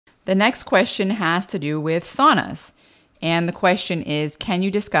The next question has to do with saunas. And the question is, can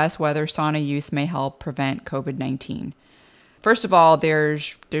you discuss whether sauna use may help prevent COVID-19? First of all,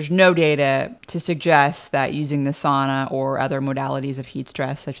 there's no data to suggest that using the sauna or other modalities of heat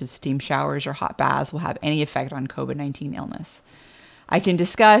stress, such as steam showers or hot baths, will have any effect on COVID-19 illness. I can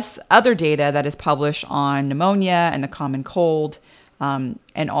discuss other data that is published on pneumonia and the common cold, and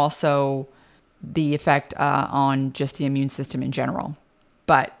also the effect on just the immune system in general.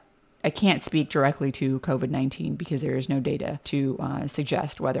 But I can't speak directly to COVID-19 because there is no data to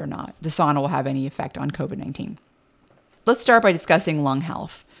suggest whether or not the sauna will have any effect on COVID-19. Let's start by discussing lung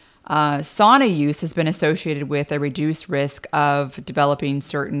health. Sauna use has been associated with a reduced risk of developing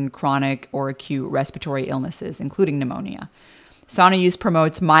certain chronic or acute respiratory illnesses, including pneumonia. Sauna use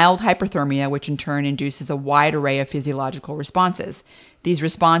promotes mild hyperthermia, which in turn induces a wide array of physiological responses. These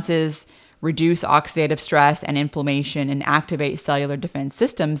responses reduce oxidative stress and inflammation and activate cellular defense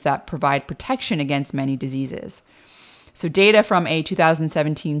systems that provide protection against many diseases. So data from a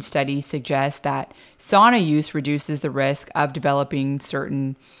 2017 study suggests that sauna use reduces the risk of developing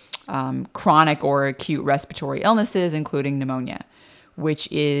certain chronic or acute respiratory illnesses, including pneumonia,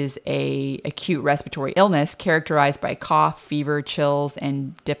 which is an acute respiratory illness characterized by cough, fever, chills,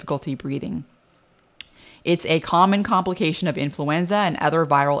 and difficulty breathing. It's a common complication of influenza and other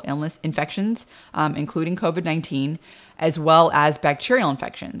viral illness infections, including COVID-19, as well as bacterial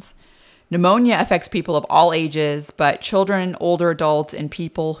infections. Pneumonia affects people of all ages, but children, older adults, and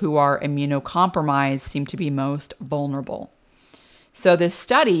people who are immunocompromised seem to be most vulnerable. So this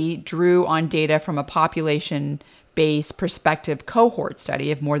study drew on data from a population-based prospective cohort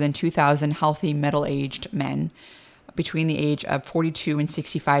study of more than 2,000 healthy middle-aged men between the age of 42 and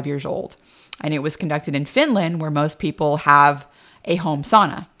 65 years old. And it was conducted in Finland, where most people have a home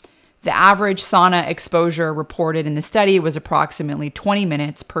sauna. The average sauna exposure reported in the study was approximately 20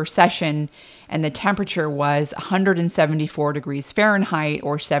 minutes per session, and the temperature was 174 degrees Fahrenheit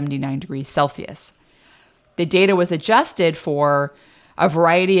or 79 degrees Celsius. The data was adjusted for a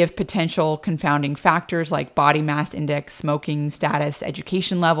variety of potential confounding factors like body mass index, smoking status,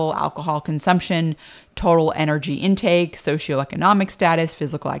 education level, alcohol consumption, total energy intake, socioeconomic status,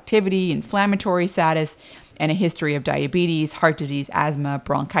 physical activity, inflammatory status, and a history of diabetes, heart disease, asthma,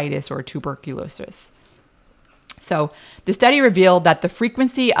 bronchitis, or tuberculosis. So the study revealed that the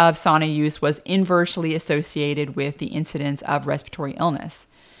frequency of sauna use was inversely associated with the incidence of respiratory illness.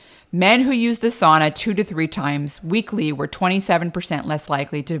 Men who used the sauna 2 to 3 times weekly were 27% less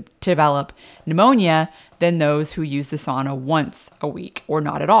likely to develop pneumonia than those who used the sauna once a week or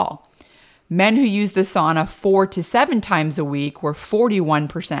not at all. Men who used the sauna 4 to 7 times a week were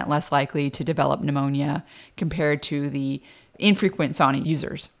 41% less likely to develop pneumonia compared to the infrequent sauna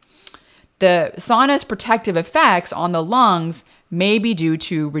users. The sauna's protective effects on the lungs may be due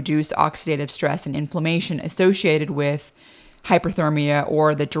to reduced oxidative stress and inflammation associated with hyperthermia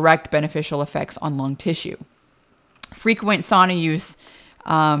or the direct beneficial effects on lung tissue. Frequent sauna use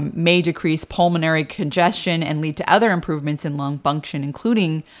may decrease pulmonary congestion and lead to other improvements in lung function,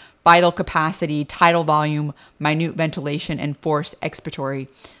 including vital capacity, tidal volume, minute ventilation, and forced expiratory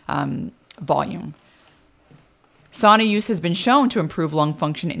volume. Sauna use has been shown to improve lung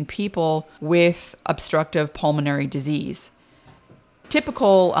function in people with obstructive pulmonary disease.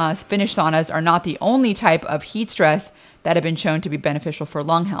 Typical Finnish saunas are not the only type of heat stress that have been shown to be beneficial for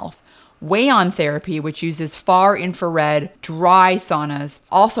lung health. Wave therapy, which uses far infrared dry saunas,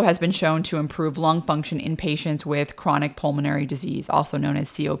 also has been shown to improve lung function in patients with chronic pulmonary disease, also known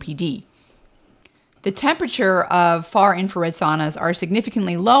as COPD. The temperature of far infrared saunas are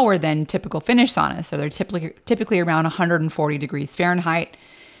significantly lower than typical Finnish saunas, so they're typically around 140 degrees Fahrenheit.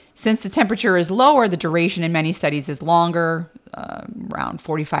 Since the temperature is lower, the duration in many studies is longer, around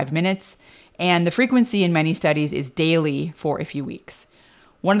 45 minutes, and the frequency in many studies is daily for a few weeks.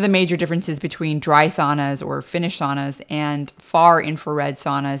 One of the major differences between dry saunas or Finnish saunas and far infrared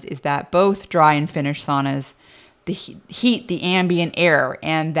saunas is that both dry and Finnish saunas heat the ambient air,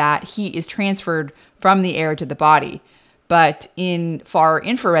 and that heat is transferred from the air to the body. But in far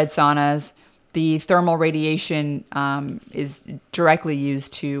infrared saunas, the thermal radiation is directly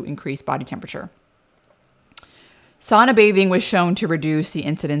used to increase body temperature. Sauna bathing was shown to reduce the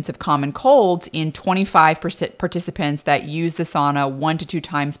incidence of common colds in 25 participants that used the sauna 1 to 2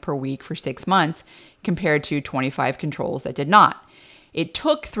 times per week for 6 months, compared to 25 controls that did not. It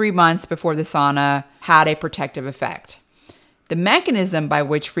took 3 months before the sauna had a protective effect. The mechanism by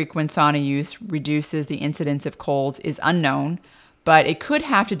which frequent sauna use reduces the incidence of colds is unknown, but it could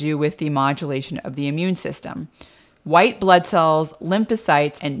have to do with the modulation of the immune system. White blood cells,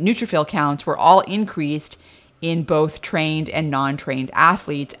 lymphocytes, and neutrophil counts were all increased in both trained and non-trained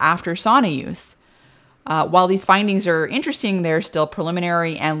athletes after sauna use. While these findings are interesting, they're still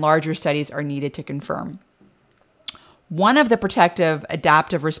preliminary and larger studies are needed to confirm. One of the protective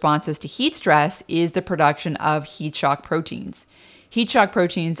adaptive responses to heat stress is the production of heat shock proteins. Heat shock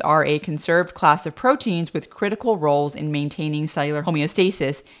proteins are a conserved class of proteins with critical roles in maintaining cellular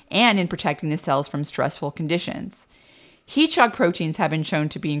homeostasis and in protecting the cells from stressful conditions. Heat shock proteins have been shown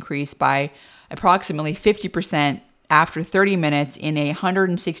to be increased by approximately 50% after 30 minutes in a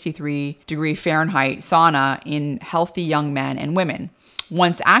 163-degree Fahrenheit sauna in healthy young men and women.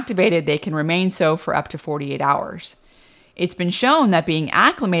 Once activated, they can remain so for up to 48 hours. It's been shown that being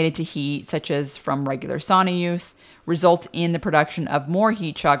acclimated to heat, such as from regular sauna use, results in the production of more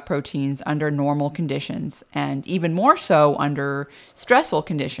heat shock proteins under normal conditions, and even more so under stressful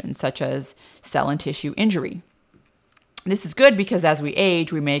conditions, such as cell and tissue injury. This is good because as we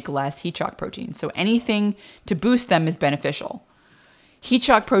age, we make less heat shock proteins, so anything to boost them is beneficial. Heat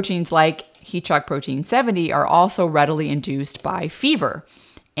shock proteins like heat shock protein 70 are also readily induced by fever.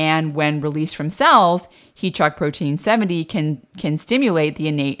 And when released from cells, heat shock protein 70 can stimulate the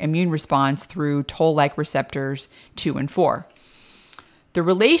innate immune response through toll-like receptors 2 and 4. The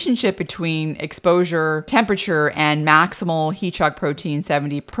relationship between exposure, temperature, and maximal heat shock protein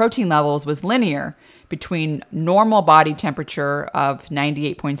 70 protein levels was linear between normal body temperature of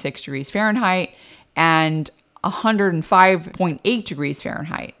 98.6 degrees Fahrenheit and 105.8 degrees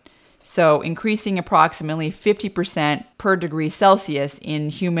Fahrenheit. So increasing approximately 50% per degree Celsius in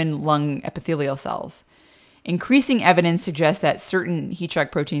human lung epithelial cells. Increasing evidence suggests that certain heat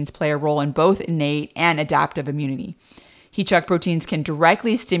shock proteins play a role in both innate and adaptive immunity. Heat shock proteins can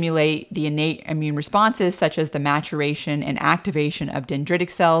directly stimulate the innate immune responses, such as the maturation and activation of dendritic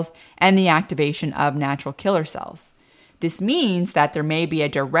cells and the activation of natural killer cells. This means that there may be a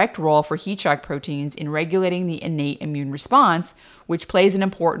direct role for heat shock proteins in regulating the innate immune response, which plays an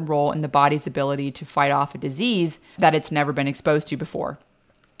important role in the body's ability to fight off a disease that it's never been exposed to before.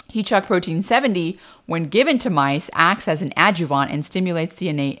 Heat shock protein 70, when given to mice, acts as an adjuvant and stimulates the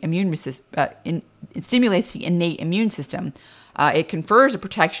innate immune system. It confers a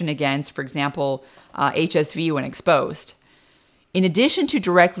protection against, for example, HSV when exposed. In addition to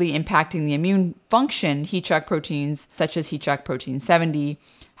directly impacting the immune function, heat shock proteins, such as heat shock protein 70,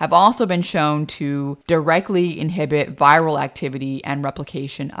 have also been shown to directly inhibit viral activity and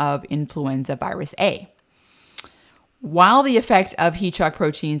replication of influenza virus A. While the effect of heat shock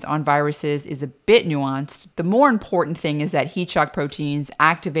proteins on viruses is a bit nuanced, the more important thing is that heat shock proteins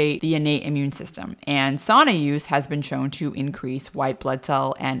activate the innate immune system, and sauna use has been shown to increase white blood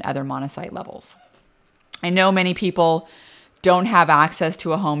cell and other monocyte levels. I know many people don't have access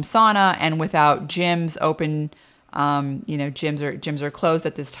to a home sauna, and without gyms open, gyms are closed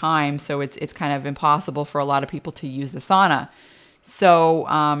at this time, so it's kind of impossible for a lot of people to use the sauna. So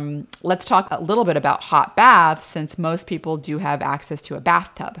let's talk a little bit about hot baths, since most people do have access to a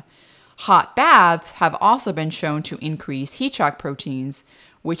bathtub. Hot baths have also been shown to increase heat shock proteins,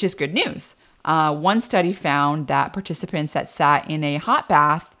 which is good news. One study found that participants that sat in a hot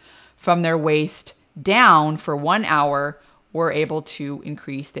bath from their waist down for 1 hour were able to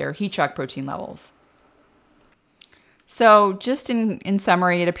increase their heat shock protein levels. So just in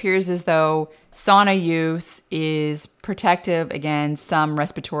summary, it appears as though sauna use is protective against some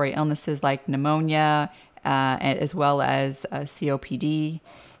respiratory illnesses like pneumonia, as well as COPD,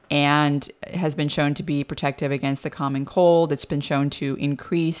 and has been shown to be protective against the common cold. It's been shown to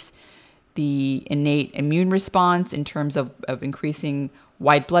increase the innate immune response in terms of increasing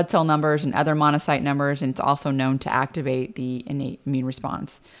white blood cell numbers and other monocyte numbers, and it's also known to activate the innate immune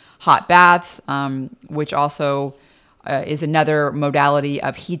response. Hot baths, which also is another modality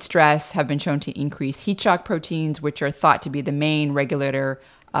of heat stress, have been shown to increase heat shock proteins, which are thought to be the main regulator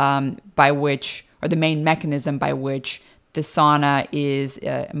by which, or the main mechanism by which the sauna is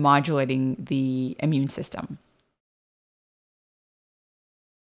modulating the immune system.